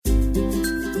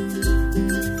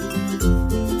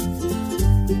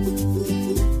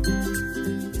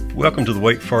Welcome to the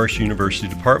Wake Forest University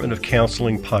Department of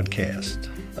Counseling podcast.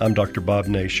 I'm Dr. Bob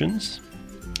Nations.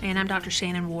 And I'm Dr.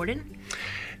 Shannon Warden.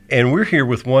 And we're here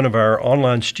with one of our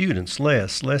online students,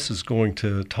 Les. Les is going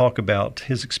to talk about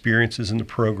his experiences in the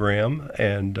program.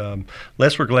 And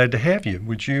Les, we're glad to have you.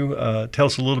 Would you tell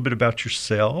us a little bit about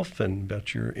yourself and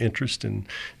about your interest in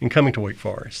coming to Wake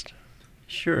Forest?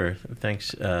 Sure.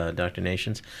 Thanks, Dr.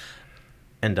 Nations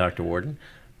and Dr. Warden.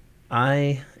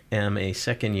 I am a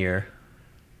second-year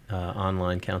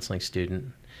online counseling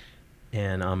student,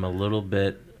 and I'm a little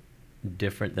bit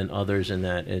different than others in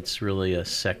that it's really a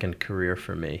second career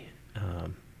for me.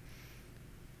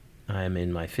 I'm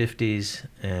in my 50s,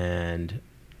 and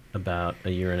about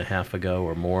a year and a half ago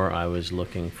or more, I was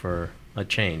looking for a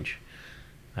change.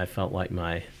 I felt like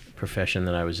my profession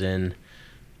that I was in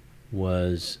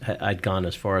I'd gone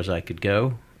as far as I could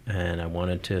go, and I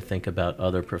wanted to think about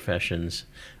other professions.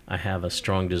 I have a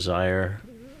strong desire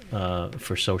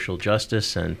for social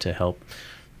justice and to help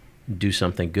do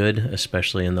something good,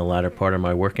 especially in the latter part of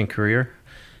my working career.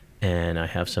 And I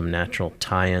have some natural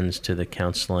tie-ins to the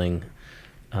counseling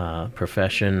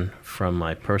profession from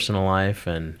my personal life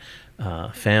and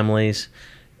families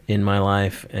in my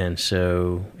life, and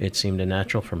so it seemed a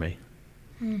natural for me.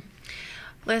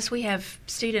 Les, we have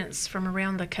students from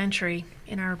around the country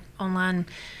in our online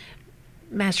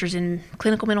Masters in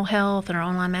Clinical Mental Health and our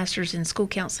online Masters in School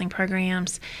Counseling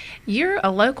programs. You're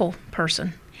a local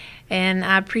person, and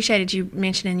I appreciated you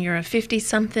mentioning you're a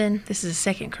 50-something. This is a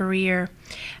second career.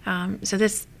 So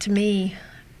this, to me,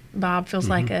 Bob, feels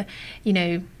like it's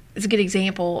a good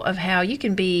example of how you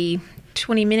can be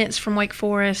 20 minutes from Wake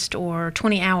Forest or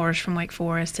 20 hours from Wake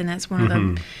Forest, and that's one of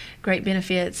the great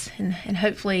benefits. And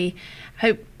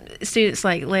hope students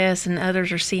like Les and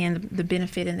others are seeing the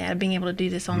benefit in that, of being able to do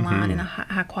this online in a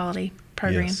high-quality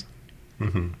program. Yes.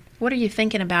 What are you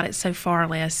thinking about it so far,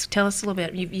 Les? Tell us a little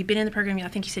bit. You've been in the program, I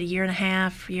think you said a year and a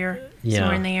half,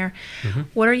 somewhere in there.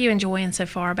 What are you enjoying so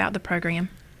far about the program?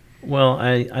 Well,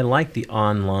 I like the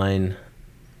online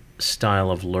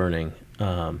style of learning.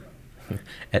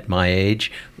 At my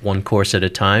age, one course at a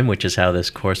time, which is how this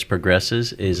course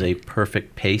progresses, is a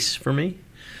perfect pace for me.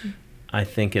 I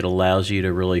think it allows you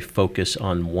to really focus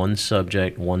on one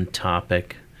subject, one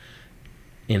topic,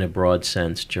 in a broad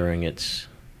sense during each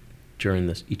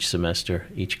semester,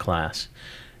 each class.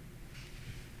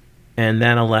 And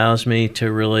that allows me to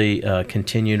really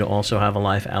continue to also have a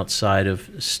life outside of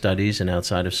studies and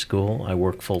outside of school. I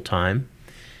work full-time,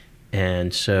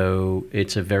 and so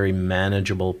it's a very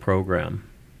manageable program.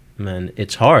 And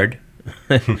it's hard.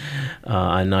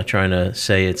 I'm not trying to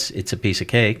say it's a piece of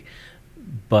cake,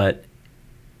 but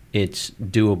it's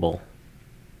doable.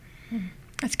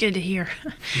 That's good to hear.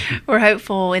 We're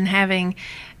hopeful in having,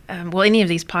 any of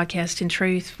these podcasts, in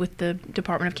truth, with the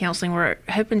Department of Counseling. We're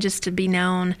hoping just to be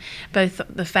known, both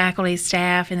the faculty,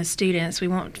 staff, and the students. We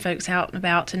want folks out and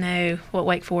about to know what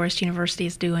Wake Forest University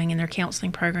is doing in their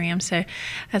counseling program. So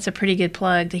that's a pretty good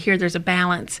plug to hear there's a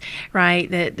balance,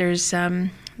 right, that there's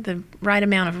the right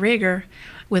amount of rigor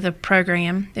with a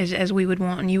program as we would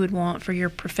want and you would want for your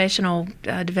professional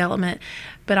development,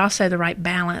 but also the right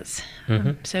balance.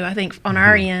 So I think on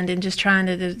our end, and just trying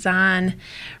to design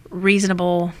a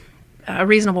reasonable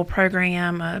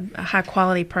program, a high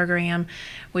quality program,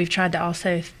 we've tried to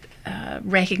also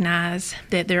recognize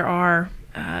that there are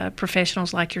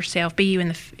professionals like yourself, be they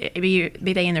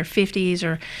in their 50s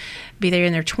or be they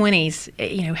in their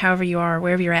 20s, however you are,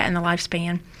 wherever you're at in the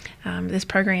lifespan. This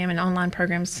program and online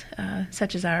programs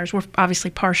such as ours, we're obviously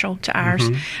partial to ours,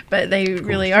 but they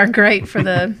really are great for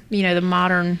the the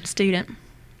modern student.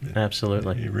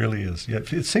 Absolutely. It really is. Yeah,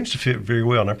 it seems to fit very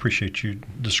well, and I appreciate you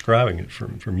describing it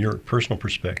from your personal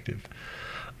perspective.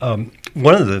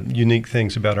 One of the unique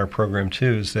things about our program,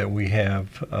 too, is that we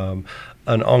have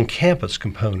an on-campus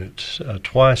component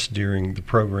twice during the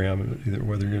program,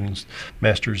 whether you're in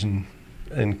Master's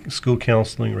in School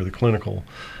Counseling or the Clinical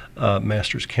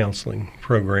Master's Counseling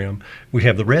program. We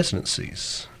have the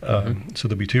residencies. So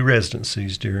there'll be 2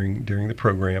 residencies during the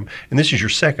program, and this is your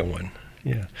second one.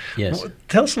 Yeah. Yes. Well,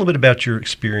 tell us a little bit about your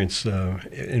experience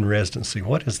in residency.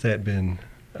 What has that been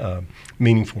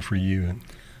meaningful for you?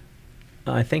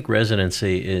 I think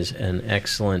residency is an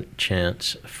excellent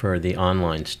chance for the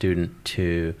online student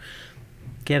to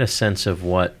get a sense of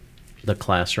what the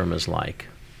classroom is like.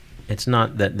 It's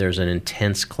not that there's an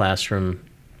intense classroom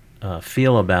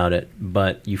feel about it,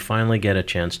 but you finally get a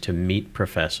chance to meet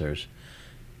professors,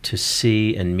 to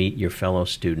see and meet your fellow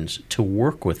students, to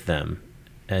work with them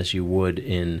as you would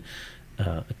in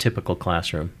a typical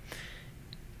classroom.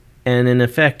 And in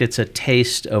effect, it's a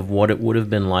taste of what it would have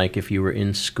been like if you were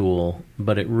in school,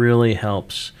 but it really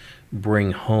helps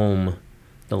bring home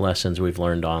the lessons we've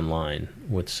learned online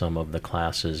with some of the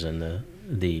classes and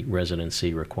the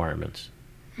residency requirements.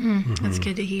 That's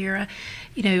good to hear.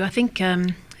 I think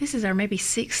this is our maybe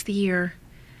 6th year.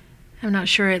 I'm not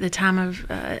sure at the time of,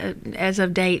 as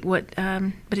of date, but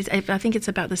I think it's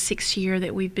about the 6th year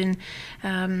that we've been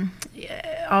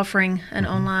offering an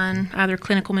online either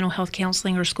clinical mental health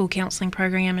counseling or school counseling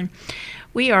program. And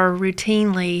we are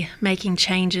routinely making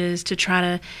changes to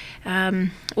try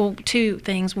to, two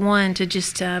things. One, to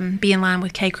just be in line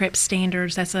with CACREP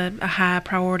standards. That's a high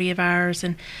priority of ours.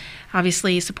 And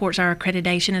obviously supports our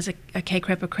accreditation as a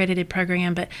CACREP accredited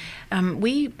program, but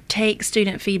we take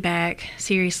student feedback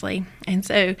seriously. And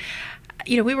so,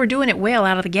 we were doing it well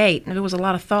out of the gate. There was a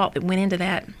lot of thought that went into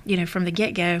that, from the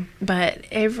get-go. But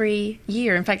every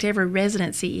year, in fact, every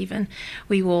residency even,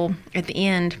 we will, at the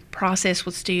end, process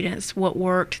with students what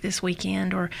worked this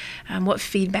weekend or what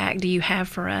feedback do you have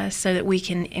for us so that we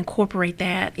can incorporate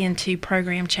that into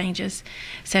program changes.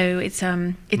 So it's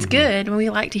good. We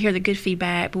like to hear the good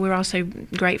feedback, but we're also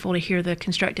grateful to hear the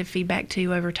constructive feedback,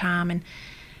 too, over time. And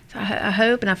so I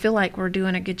hope and I feel like we're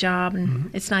doing a good job. And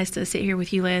it's nice to sit here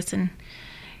with you, Les, and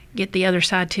get the other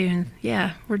side too, and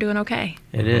yeah, we're doing okay.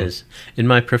 It is. In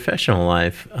my professional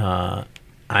life, I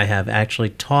have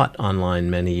actually taught online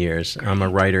many years. Great. I'm a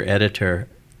writer-editor,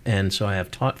 and so I have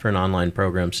taught for an online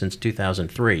program since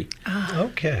 2003.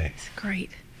 Okay. That's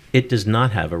great. It does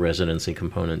not have a residency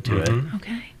component to it.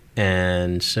 Okay.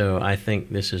 And so I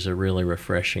think this is a really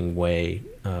refreshing way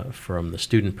from the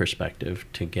student perspective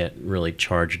to get really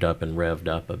charged up and revved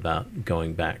up about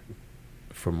going back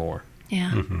for more.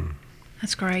 Yeah.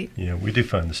 That's great. Yeah, we do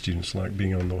find the students like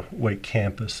being on the Wake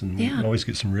campus, and we always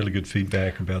get some really good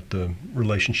feedback about the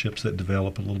relationships that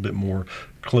develop a little bit more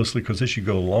closely, because as you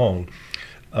go along,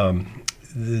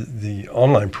 the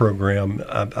online program,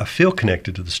 I feel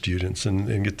connected to the students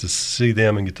and get to see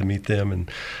them and get to meet them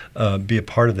and be a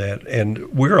part of that. And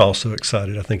we're also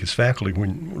excited, I think, as faculty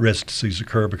when residencies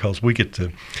occur, because we get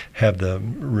to have the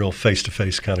real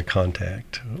face-to-face kind of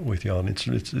contact with y'all. And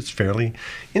it's fairly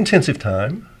intensive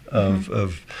time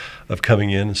of coming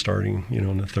in and starting,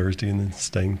 on a Thursday and then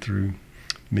staying through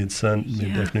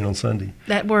mid-afternoon on Sunday.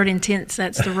 That word intense,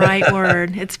 that's the right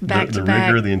word. It's back to back.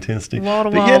 The rigor, the intensity.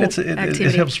 Wall-to-wall activity.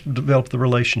 It helps develop the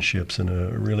relationships in a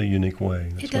really unique way.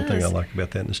 That's one thing I does. like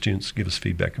about that, and the students give us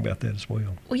feedback about that as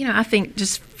well. Well, I think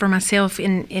just for myself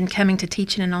in coming to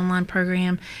teach in an online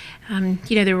program,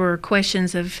 there were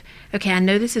questions of, okay, I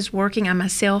know this is working. I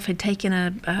myself had taken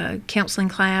a counseling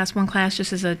class, one class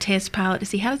just as a test pilot to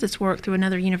see how does this work through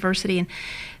another university. And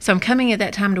so I'm coming at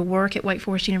that time to work at Wake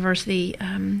Forest University,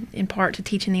 in part to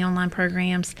teach in the online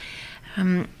programs.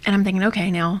 And I'm thinking,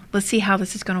 okay, now let's see how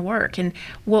this is going to work and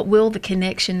what will the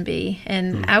connection be.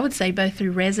 And I would say both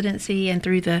through residency and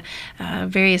through the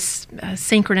various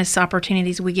synchronous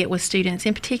opportunities we get with students,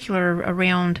 in particular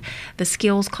around the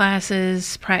skills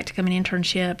classes, practicum and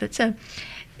internship.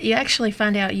 You actually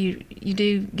find out you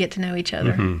do get to know each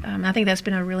other. I think that's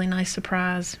been a really nice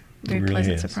surprise, very really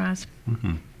pleasant has. surprise.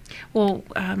 Well,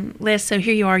 Les, so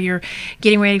here you are. You're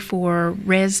getting ready for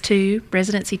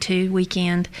Residency 2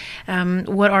 weekend.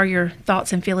 What are your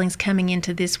thoughts and feelings coming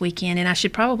into this weekend? And I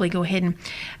should probably go ahead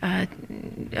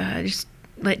and just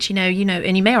let you know,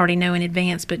 and you may already know in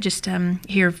advance, but just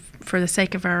here for the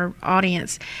sake of our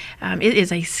audience, it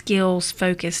is a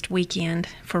skills-focused weekend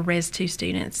for Res 2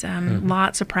 students.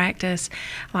 Lots of practice,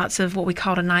 lots of what we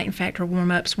call a night and factor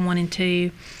warm-ups 1 and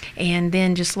 2, and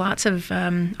then just lots of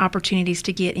opportunities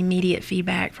to get immediate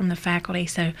feedback from the faculty.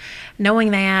 So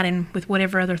knowing that, and with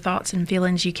whatever other thoughts and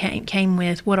feelings you came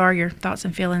with, what are your thoughts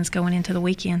and feelings going into the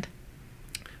weekend?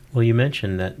 Well, you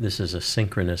mentioned that this is a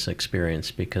synchronous experience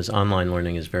because online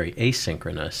learning is very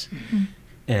asynchronous.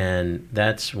 And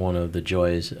that's one of the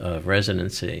joys of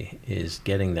residency, is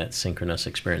getting that synchronous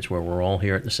experience where we're all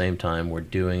here at the same time, we're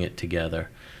doing it together.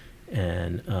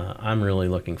 And I'm really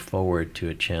looking forward to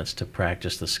a chance to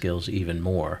practice the skills even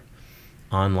more.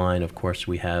 Online, of course,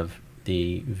 we have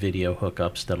the video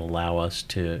hookups that allow us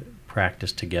to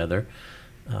practice together.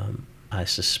 I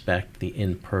suspect the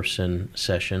in-person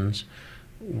sessions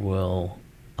will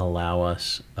allow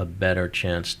us a better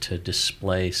chance to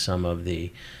display some of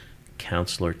the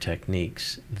counselor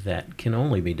techniques that can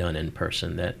only be done in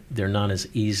person, that they're not as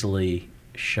easily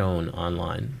shown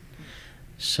online.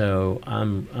 So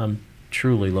I'm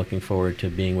truly looking forward to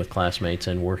being with classmates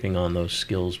and working on those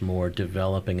skills more,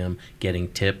 developing them,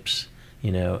 getting tips,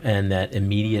 and that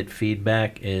immediate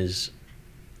feedback is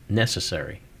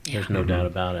necessary. There's no doubt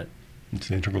about it. It's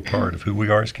an integral part of who we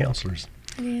are as counselors.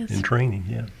 It is. In training,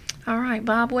 yeah. All right,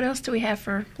 Bob, what else do we have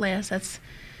for Les?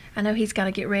 I know he's got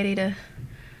to get ready to,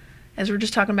 as we're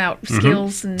just talking about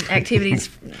skills and activities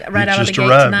right out of the Just gate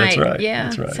arrived, tonight. that's right, Yeah.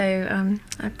 that's right. So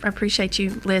I appreciate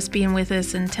you, Les, being with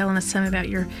us and telling us some about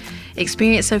your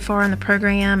experience so far in the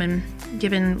program and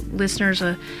giving listeners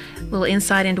a little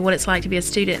insight into what it's like to be a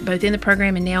student, both in the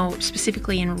program and now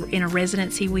specifically in a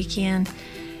residency weekend.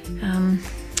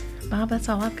 Bob, that's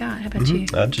all I've got. How about you?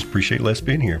 I just appreciate Les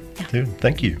being here, too.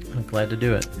 Thank you. I'm glad to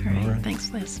do it. All right. All right.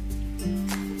 Thanks, Les.